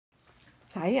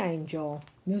Hey, Angel.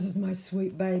 This is my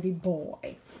sweet baby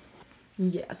boy.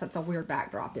 Yes, that's a weird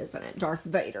backdrop, isn't it? Darth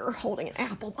Vader holding an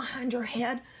apple behind your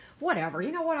head. Whatever.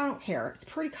 You know what? I don't care. It's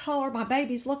pretty color. My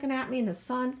baby's looking at me and the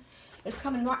sun is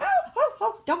coming right.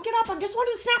 Oh, don't get up. I just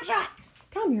wanted a snapshot.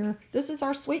 Come here. This is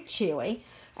our sweet Chewy.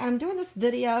 And I'm doing this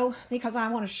video because I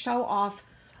want to show off.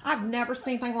 I've never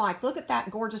seen anything like. Look at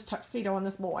that gorgeous tuxedo on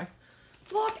this boy.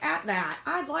 Look at that.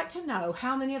 I'd like to know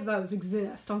how many of those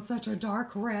exist on such a dark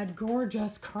red,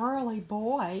 gorgeous, curly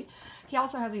boy. He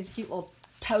also has these cute little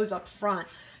toes up front.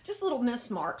 Just little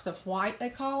mismarks of white, they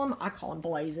call them. I call them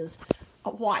blazes.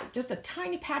 White. Just a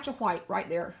tiny patch of white right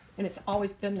there. And it's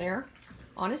always been there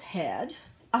on his head.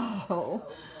 Oh.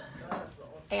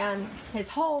 And his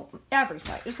whole,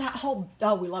 everything. Just that whole,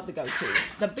 oh, we love the goatee.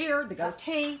 The beard, the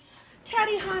goatee.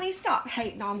 Teddy, honey, stop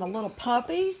hating on the little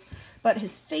puppies. But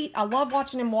his feet, I love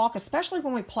watching him walk, especially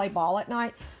when we play ball at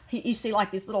night. You see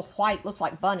like these little white, looks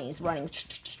like bunnies running,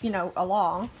 you know,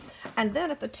 along. And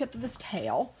then at the tip of his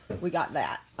tail, we got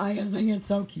that. I just think it's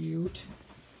so cute.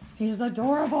 He is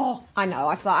adorable. I know,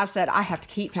 I said I have to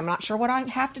keep him. I'm not sure what I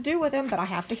have to do with him, but I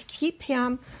have to keep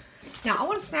him. Now, I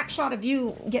want a snapshot of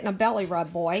you getting a belly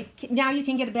rub, boy. Now you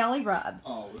can get a belly rub.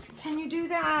 Oh, can you do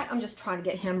that? I'm just trying to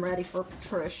get him ready for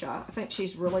Patricia. I think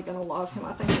she's really going to love him.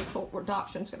 I think this whole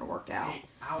adoption's going to work out.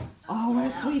 Oh, what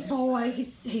a sweet boy.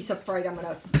 He's afraid I'm going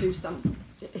to do some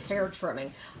hair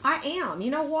trimming. I am. You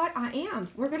know what? I am.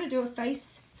 We're going to do a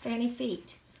face, fanny,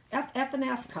 feet. F and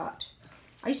F cut.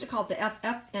 I used to call it the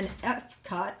F and F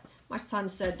cut. My son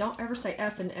said, don't ever say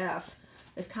F and F.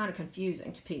 It's kind of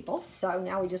confusing to people. So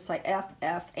now we just say F,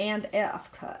 F, and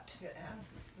F cut.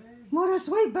 What a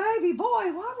sweet baby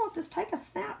boy. Why won't this take a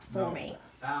snap for me?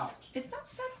 Ouch. It's not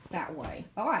set up that way.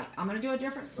 All right, I'm going to do a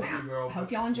different snap. Hope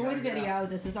y'all enjoy the video.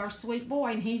 This is our sweet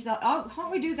boy, and he's, oh, why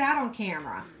don't we do that on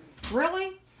camera?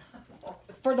 Really?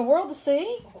 For the world to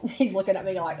see? He's looking at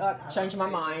me like, oh, changed my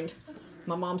mind.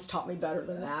 My mom's taught me better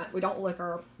than that. We don't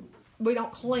we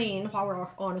don't clean while we're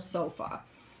on a sofa.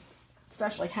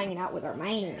 Especially hanging out with our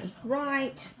man.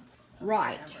 Right.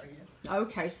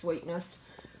 Okay, sweetness.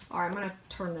 All right, I'm going to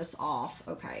turn this off.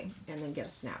 Okay, and then get a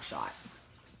snapshot.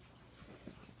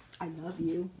 I love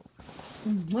you.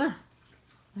 Mwah.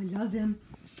 I love him.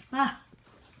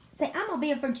 Say, I'm going to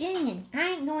be a Virginian. I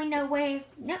ain't going nowhere.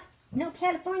 No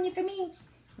California for me.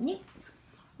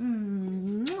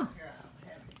 Mwah.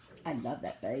 I love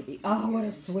that baby. Oh, what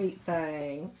a sweet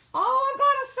thing. Oh, I'm glad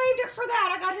I saved it for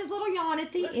that. I got his little yawn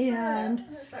at the end.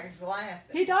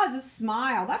 He does a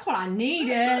smile. That's what I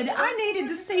needed. I needed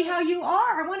to see how you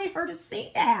are. I wanted her to see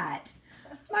that.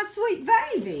 My sweet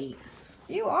baby.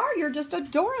 You are. You're just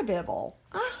adorable.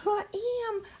 Oh, I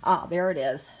am. Oh, there it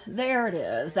is. There it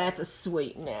is. That's a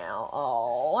sweet now.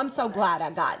 Oh, I'm so glad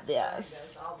I got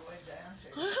this.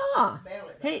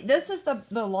 Hey, this is the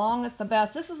longest, the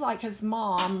best. This is like his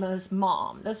mom's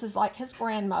mom. This is like his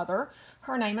grandmother.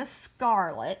 Her name is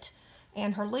Scarlett,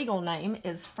 and her legal name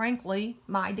is Frankly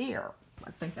My Dear.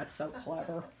 I think that's so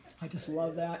clever. I just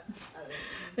love that.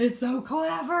 It's so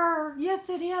clever. Yes,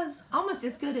 it is. Almost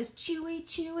as good as Chewy,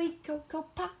 Chewy, Cocoa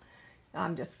Pop.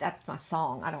 That's my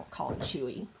song. I don't call it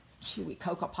Chewy. Chewy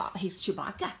Cocoa Pop. He's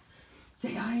Chewbacca.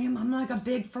 Say, I'm like a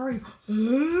big furry.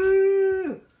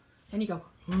 And you go,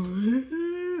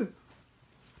 you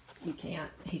can't.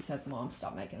 He says, Mom,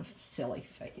 stop making silly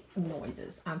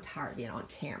noises. I'm tired of being on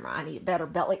camera. I need a better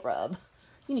belly rub.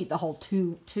 You need the whole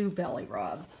two belly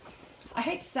rub. I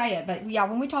hate to say it, but yeah,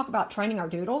 when we talk about training our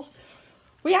doodles,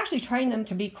 we actually train them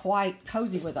to be quite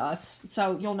cozy with us.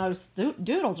 So you'll notice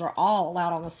doodles are all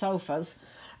out on the sofas,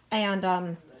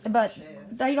 and but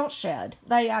they don't shed.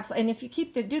 They absolutely, and if you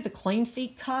do the clean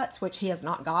feet cuts, which he has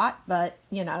not got, but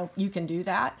you know you can do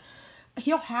that.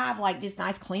 He'll have like these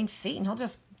nice clean feet, and he'll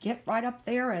just get right up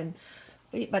there.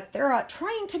 But they're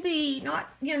trained to be not,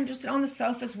 you know, just on the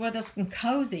sofas with us and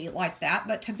cozy like that,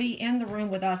 but to be in the room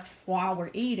with us while we're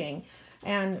eating.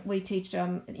 And we teach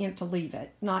them, you know, to leave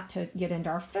it, not to get into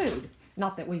our food.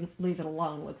 Not that we leave it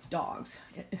alone with dogs.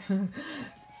 It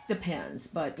depends,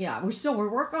 but yeah, we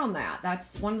work on that.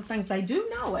 That's one of the things. They do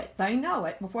know it. They know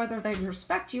it. Whether they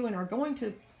respect you and are going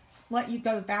to let you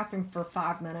go to the bathroom for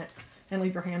 5 minutes and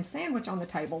leave your ham sandwich on the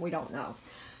table, we don't know.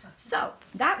 So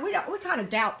that we kind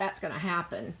of doubt that's going to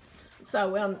happen.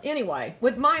 So anyway,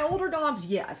 with my older dogs,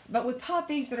 yes, but with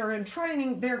puppies that are in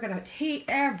training, they're going to eat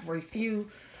every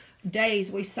few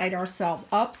days. We say to ourselves,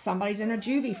 somebody's in a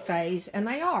juvie phase, and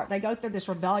they are. They go through this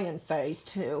rebellion phase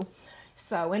too.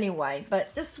 So anyway,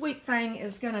 but this sweet thing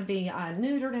is going to be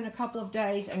neutered in a couple of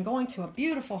days and going to a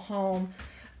beautiful home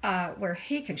where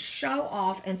he can show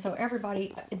off, and so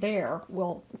everybody there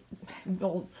will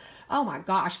Oh my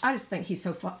gosh, I just think he's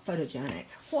so photogenic.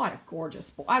 What a gorgeous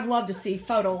boy. I'd love to see a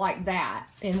photo like that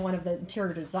in one of the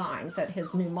interior designs that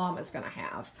his new mom is going to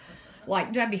have.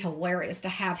 Like, that'd be hilarious to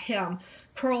have him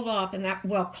curled up and that,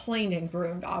 well, cleaned and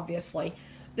groomed, obviously.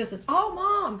 This is, oh,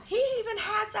 Mom, he even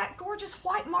has that gorgeous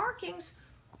white markings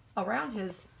around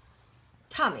his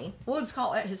tummy. We'll just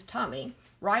call it his tummy.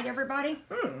 Right, everybody?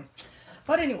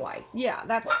 But anyway, yeah,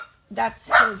 that's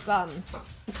his,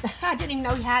 I didn't even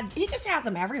know he just has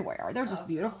them everywhere. They're just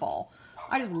beautiful.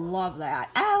 I just love that.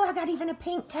 Oh, I got even a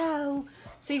pink toe.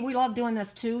 See, we love doing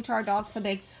this too to our dogs so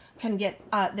they can get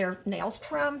their nails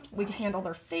trimmed. We can handle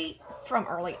their feet from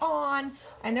early on,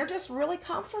 and they're just really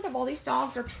comfortable. These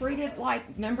dogs are treated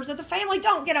like members of the family.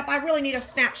 Don't get up. I really need a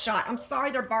snapshot. I'm sorry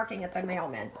they're barking at the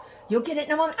mailman. You'll get it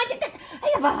in a moment.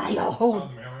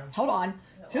 Hold on.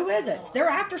 Who is it? They're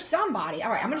after somebody. All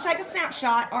right, I'm going to take a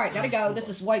snapshot. All right, gotta go. This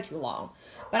is way too long.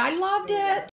 But I loved it.